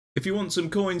If you want some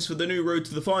coins for the new Road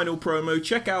to the Final promo,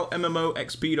 check out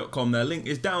MMOXP.com. Their link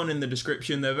is down in the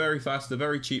description. They're very fast, they're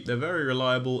very cheap, they're very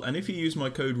reliable, and if you use my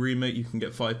code Rema, you can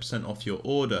get 5% off your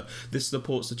order. This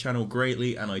supports the channel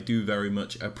greatly, and I do very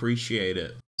much appreciate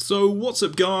it. So what's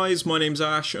up guys, my name's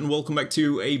Ash and welcome back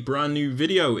to a brand new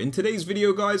video. In today's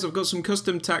video guys, I've got some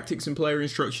custom tactics and player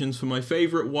instructions for my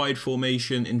favourite wide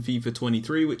formation in FIFA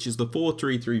 23, which is the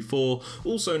 4-3-3-4,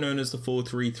 also known as the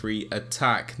 4-3-3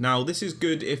 attack. Now this is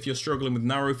good if you're struggling with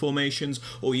narrow formations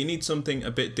or you need something a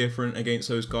bit different against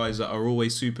those guys that are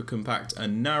always super compact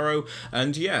and narrow.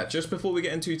 And yeah, just before we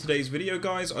get into today's video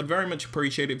guys, I'd very much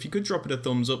appreciate it if you could drop it a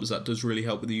thumbs up, as that does really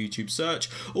help with the YouTube search.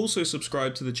 Also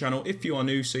subscribe to the channel if you are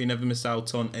new, so you never miss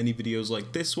out on any videos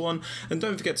like this one, and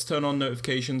don't forget to turn on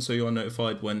notifications so you are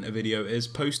notified when a video is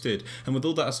posted. And with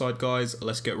all that aside guys,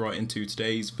 let's get right into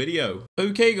today's video.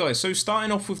 Okay guys, so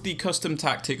starting off with the custom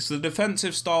tactics, the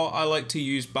defensive style I like to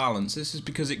use balance. This is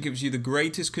because it gives you the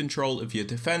greatest control of your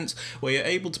defense, where you're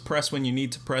able to press when you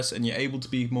need to press and you're able to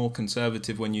be more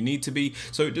conservative when you need to be,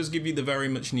 so it does give you the very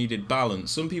much needed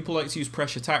balance. Some people like to use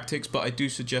pressure tactics, but I do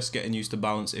suggest getting used to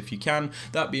balance if you can.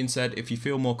 That being said, if you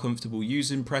feel more comfortable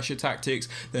using pressure tactics,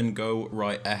 then go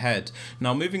right ahead.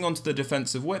 Now moving on to the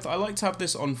defensive width, I like to have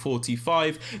this on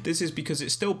 45. This is because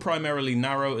it's still primarily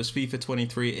narrow, as FIFA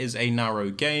 23 is a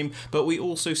narrow game, but we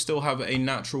also still have a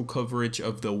natural coverage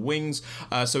of the wings,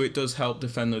 so it does help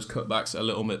defend those cutbacks a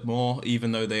little bit more,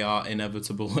 even though they are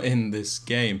inevitable in this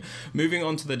game. Moving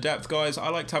on to the depth guys, I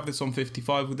like to have this on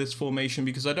 55 with this formation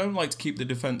because I don't like to keep the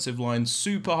defensive line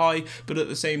super high, but at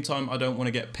the same time I don't want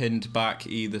to get pinned back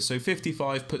either. So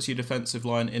 55 puts your defensive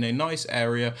line in a nice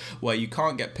area where you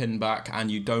can't get pinned back and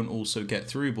you don't also get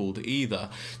through balled either.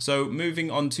 So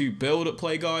moving on to build up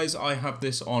play guys, I have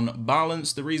this on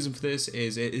balance. The reason for this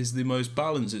is it is the most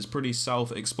balanced. It's pretty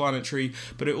self-explanatory,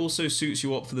 but it also suits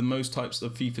you up for the most types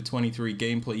of FIFA 23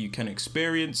 gameplay you can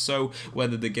experience. So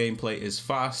whether the gameplay is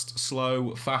fast,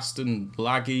 slow, fast and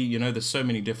laggy, you know, there's so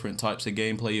many different types of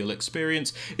gameplay you'll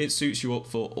experience. It suits you up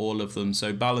for all of them.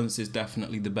 So balance is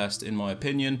definitely the best in my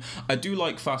opinion. I do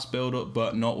like fast build up,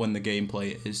 but not when the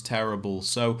gameplay is terrible.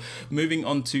 So moving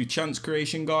on to chance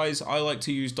creation guys, I like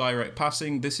to use direct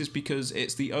passing. This is because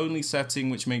it's the only setting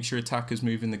which makes your attackers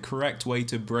move in the correct way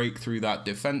to break through that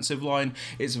defensive line.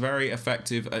 It's very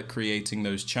effective at creating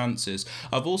those chances.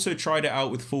 I've also tried it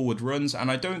out with forward runs,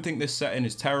 and I don't think this setting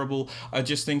is terrible. I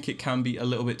just think it can be a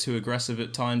little bit too aggressive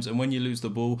at times, and when you lose the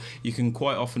ball you can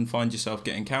quite often find yourself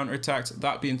getting counter-attacked.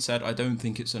 That being said, I don't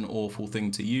think it's an awful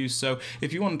thing to use, so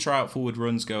if you want to try out forward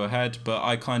runs, go ahead, but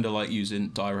I kind of like using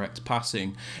direct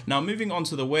passing. Now moving on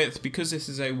to the width, because this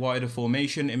is a wider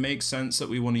formation, it makes sense that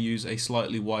we want to use a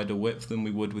slightly wider width than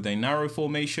we would with a narrow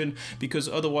formation, because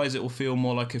otherwise it will feel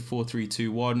more like a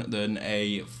 4-3-2-1 than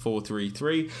a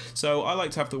 4-3-3. So I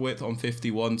like to have the width on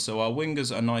 51, so our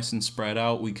wingers are nice and spread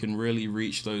out. We can really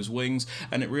reach those wings,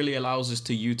 and it really allows us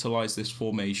to utilize this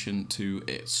formation to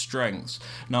its strengths.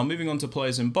 Now moving on to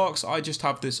players in box, I just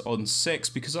have this on 6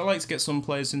 because I like to get some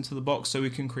players into the box so we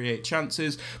can create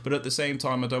chances, but at the same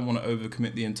time I don't want to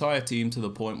overcommit the entire team to the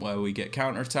point where we get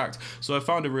counter-attacked, so I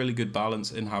found a really good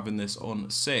balance in having this on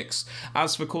 6.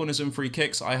 As for corners and free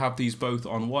kicks, I have these both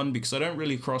on 1 because I don't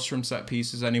really cross from set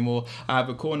pieces anymore. I have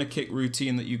a corner kick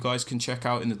routine that you guys can check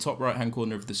out in the top right hand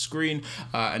corner of the screen,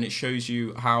 and it shows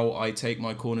you how I take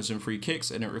my corners and free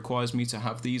kicks, and it requires me to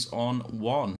have these on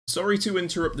 1. Sorry to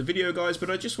interrupt the video guys, but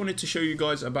I just wanted to show you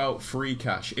guys about free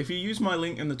cash. If you use my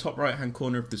link in the top right hand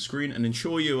corner of the screen and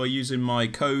ensure you are using my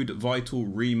code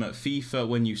VitalREMA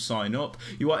when you sign up,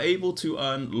 you are able to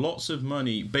earn lots of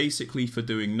money basically for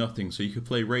doing nothing. So you could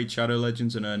play Raid Shadow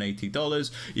Legends and earn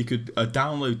 $80, you could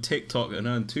download TikTok and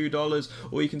earn $2,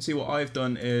 or you can see what I've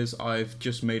done is I've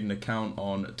just made an account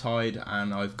on Tide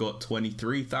and I've got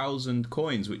 23,000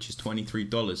 coins, which is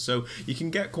 $23. So you can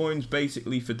get coins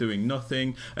basically for doing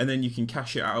nothing, and then you can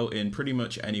cash it out in pretty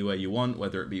much anywhere you want,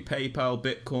 whether it be PayPal,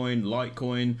 Bitcoin,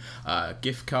 Litecoin,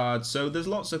 gift cards. So there's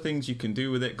lots of things you can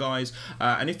do with it guys,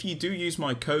 and if you do use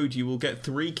my code you will get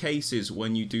 3 cases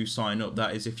when you do sign up.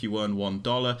 That is if you earn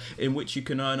 $1, in which you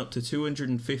can earn up to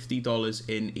 $250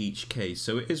 in each case,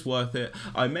 so it is worth it.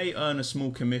 I may earn a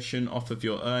small commission off of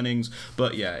your earnings,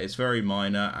 but yeah, it's very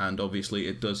minor, and obviously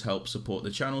it does help support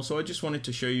the channel, so I just wanted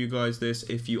to show you guys this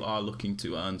if you are looking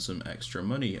to earn some extra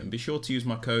money. And be sure to use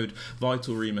my code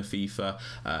VitalREMA,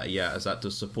 yeah, as that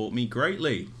does support me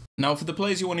greatly. Now for the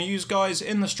players you want to use, guys,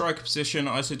 in the striker position,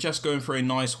 I suggest going for a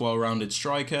nice well-rounded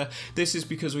striker. This is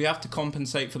because we have to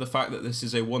compensate for the fact that this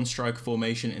is a one striker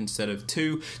formation instead of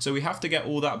two, so we have to get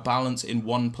all that balance in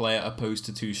one player opposed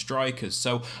to two strikers.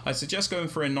 So I suggest going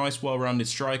for a nice well-rounded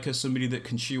striker, somebody that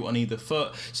can shoot on either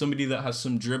foot, somebody that has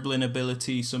some dribbling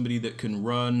ability, somebody that can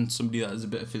run, somebody that has a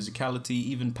bit of physicality,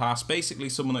 even pass, basically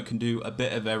someone that can do a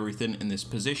bit of everything in this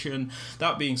position.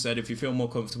 That being said, if you feel more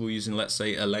comfortable using, let's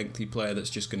say, a lengthy player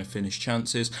that's just going to finish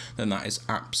chances, then that is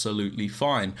absolutely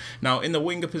fine. Now in the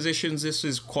winger positions, this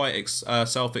is quite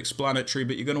self-explanatory,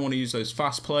 but you're going to want to use those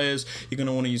fast players. You're going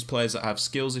to want to use players that have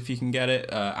skills if you can get it,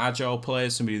 agile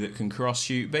players, somebody that can cross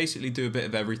shoot, basically do a bit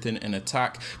of everything in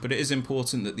attack. But it is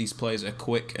important that these players are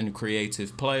quick and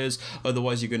creative players,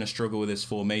 otherwise you're going to struggle with this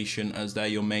formation as they're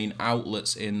your main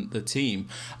outlets in the team.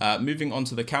 Moving on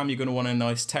to the cam, you're going to want a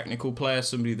nice technical player,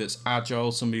 somebody that's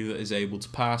agile, somebody that is able to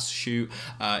pass, shoot.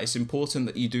 It's important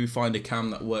that you do find a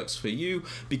cam that works for you,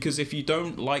 because if you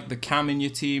don't like the cam in your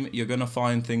team, you're going to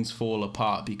find things fall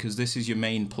apart, because this is your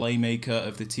main playmaker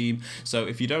of the team. So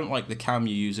if you don't like the cam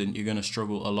you're using, you're going to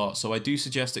struggle a lot. So I do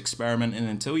suggest experimenting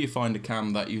until you find a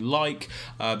cam that you like,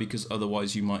 because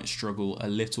otherwise you might struggle a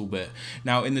little bit.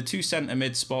 Now in the two centre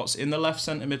mid spots, in the left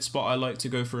centre mid spot, I like to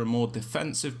go for a more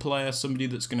defensive player, somebody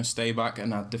that's going to stay back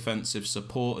and add defensive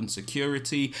support and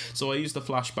security. So I use the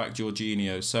flashback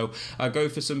Jorginho. So I go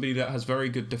for somebody that has very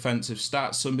good defensive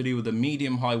stats, somebody with a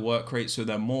medium high work rate, so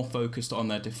they're more focused on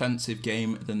their defensive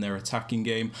game than their attacking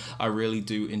game. I really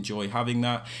do enjoy having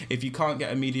that. If you can't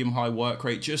get a medium high work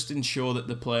rate, just ensure that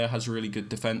the player has really good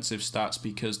defensive stats,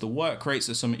 because the work rates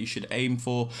are something you should aim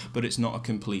for, but it's not a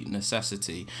complete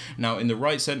necessity. Now in the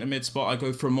right centre mid spot, I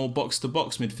go for a more box to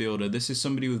box midfielder. This is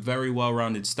somebody with very well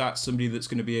rounded stats, somebody that's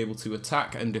going to be able to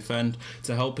attack and defend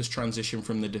to help us transition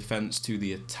from the defence to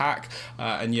the attack.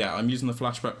 And yeah, I'm using the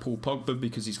flashback Paul Pogba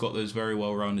because he's got those very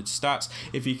well rounded stats.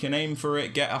 If you can aim for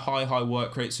it, get a high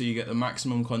work rate so you get the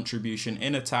maximum contribution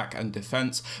in attack and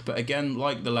defence. But again,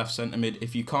 like the left centre mid,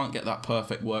 if you can't get that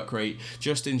perfect work rate,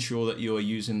 just ensure that you are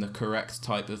using the correct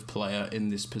type of player in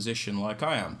this position like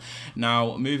I am.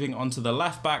 Now moving on to the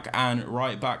left back and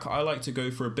right back, I like to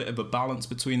go for a bit of a balance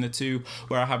between the two,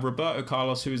 where I have Roberto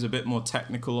Carlos, who is a bit more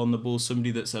technical on the ball,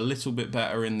 somebody that's a little bit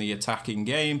better in the attacking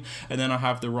game, and then I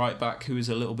have the right back who is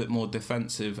a little bit more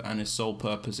defensive and his sole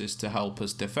purpose is to help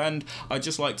us defend. I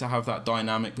just like to have that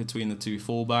dynamic between the two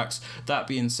fullbacks. That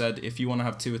being said, if you want to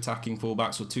have two attacking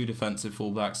fullbacks or two defensive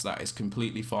fullbacks, that is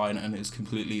completely fine and it's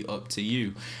completely up to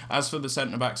you. As for the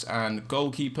centre backs and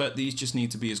goalkeeper, these just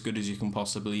need to be as good as you can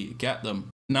possibly get them.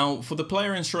 Now for the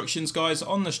player instructions, guys,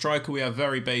 on the striker we have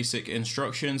very basic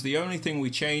instructions. The only thing we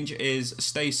change is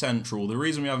stay central. The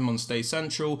reason we have him on stay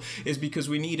central is because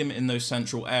we need him in those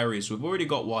central areas. We've already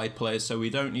got wide players, so we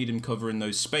don't need him covering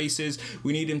those spaces.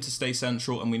 We need him to stay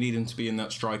central and we need him to be in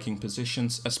that striking position,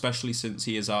 especially since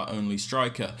he is our only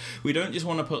striker. We don't just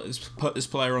want to put this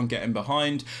player on getting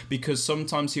behind, because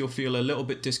sometimes he'll feel a little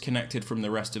bit disconnected from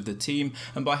the rest of the team,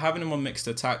 and by having him on mixed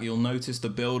attack, you'll notice the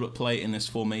build-up play in this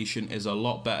formation is a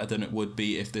lot better than it would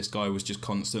be if this guy was just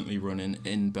constantly running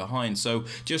in behind. So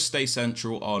just stay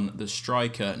central on the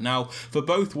striker. Now for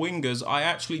both wingers, I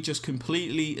actually just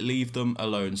completely leave them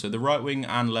alone. So the right wing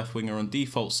and left wing are on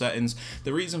default settings.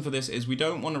 The reason for this is we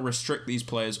don't want to restrict these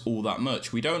players all that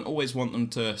much. We don't always want them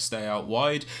to stay out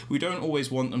wide. We don't always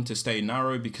want them to stay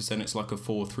narrow, because then it's like a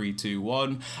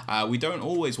 4-3-2-1. We don't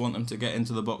always want them to get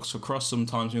into the box for cross.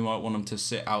 Sometimes we might want them to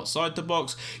sit outside the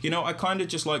box. You know, I kind of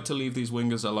just like to leave these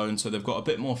wingers alone so they've got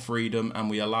a bit more freedom and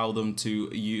we allow them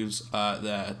to use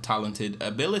their talented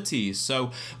abilities.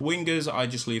 So wingers, I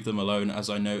just leave them alone, as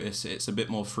I notice it's a bit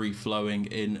more free flowing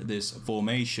in this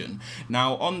formation.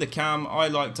 Now on the cam, I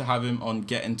like to have him on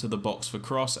get into the box for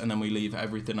cross, and then we leave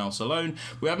everything else alone.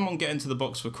 We have him on get into the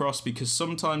box for cross because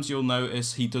sometimes you'll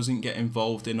notice he doesn't get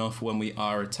involved enough when we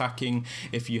are attacking.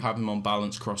 If you have him on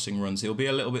balanced crossing runs, he'll be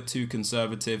a little bit too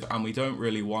conservative and we don't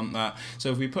really want that.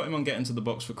 So if we put him on get into the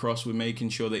box for cross, we're making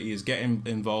sure that he is getting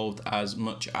involved as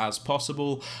much as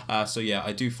possible. So yeah,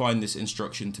 I do find this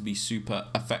instruction to be super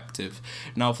effective.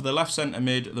 Now for the left centre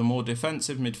mid, the more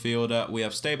defensive midfielder, we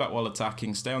have stay back while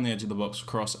attacking, stay on the edge of the box for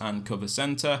cross, and cover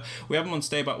centre. We have him on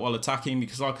stay back while attacking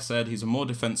because, like I said, he's a more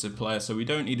defensive player, so we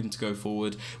don't need him to go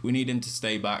forward. We need him to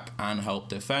stay back and help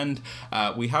defend.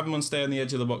 We have him on stay on the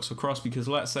edge of the box for cross because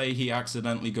let's say he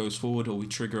accidentally goes forward or we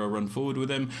trigger a run forward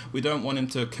with him. We don't want him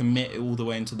to commit all the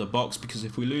way into the box, because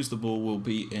if we lose the ball, we'll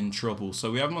be in trouble. reliable.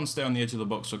 So we have him on stay on the edge of the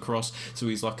box for cross, so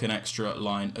he's like an extra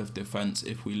line of defense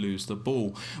if we lose the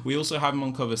ball. We also have him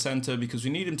on cover center because we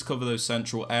need him to cover those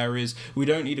central areas. We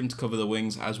don't need him to cover the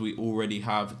wings, as we already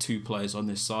have two players on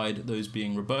this side, those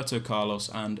being Roberto Carlos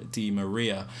and Di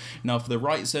Maria. Now for the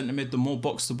right centre mid, the more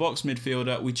box-to-box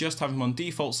midfielder, we just have him on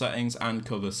default settings and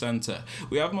cover centre.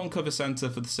 We have him on cover centre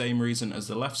for the same reason as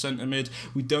the left centre mid.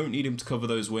 We don't need him to cover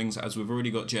those wings, as we've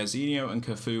already got Jairzinho and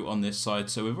Cafu on this side,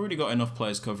 so we've already got enough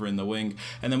players covering the wing.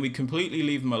 And then we completely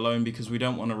leave him alone because we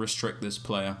don't want to restrict this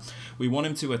player. We want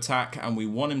him to attack and we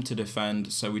want him to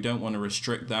defend, so we don't want to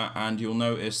restrict that. And you'll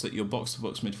notice that your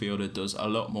box-to-box midfielder does a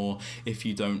lot more if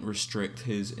you don't restrict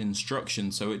his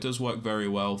instructions, so it does work very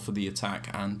well for the attack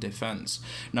and defense.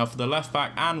 Now for the left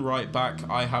back and right back,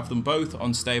 I have them both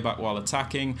on stay back while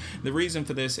attacking. The reason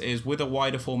for this is with a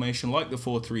wider formation like the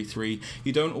 4-3-3,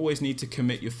 you don't always need to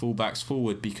commit your fullbacks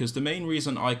forward, because the main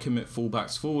reason I commit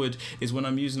fullbacks forward is when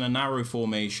I'm using a narrow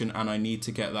formation and I need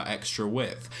to get that extra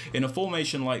width. In a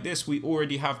formation like this, we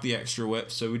already have the extra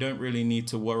width, so we don't really need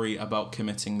to worry about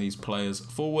committing these players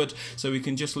forward, so we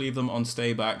can just leave them on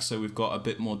stay back, so we've got a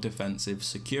bit more defensive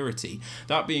security.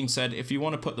 That being said, if you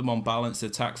want to put them on balanced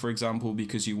attack, for example,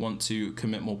 because you want to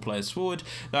commit more players forward,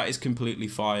 that is completely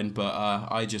fine, but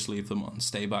I just leave them on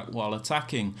stay back while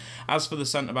attacking. As for the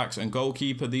centre backs and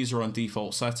goalkeeper, these are on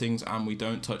default settings and we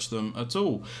don't touch them at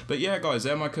all. But yeah guys,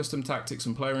 they're my custom tactics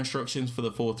and player instructions for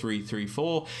the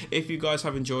 4-3-3-4. If you guys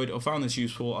have enjoyed or found this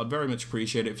useful, I'd very much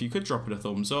appreciate it if you could drop it a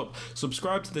thumbs up.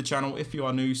 Subscribe to the channel if you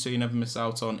are new, so you never miss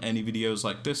out on any videos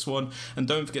like this one, and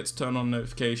don't forget to turn on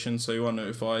notifications so you are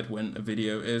notified when a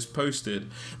video is posted.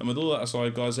 And with all that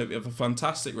aside guys, I hope you have a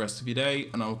fantastic rest of your day,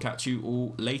 and I will catch you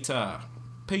all later.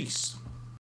 Peace.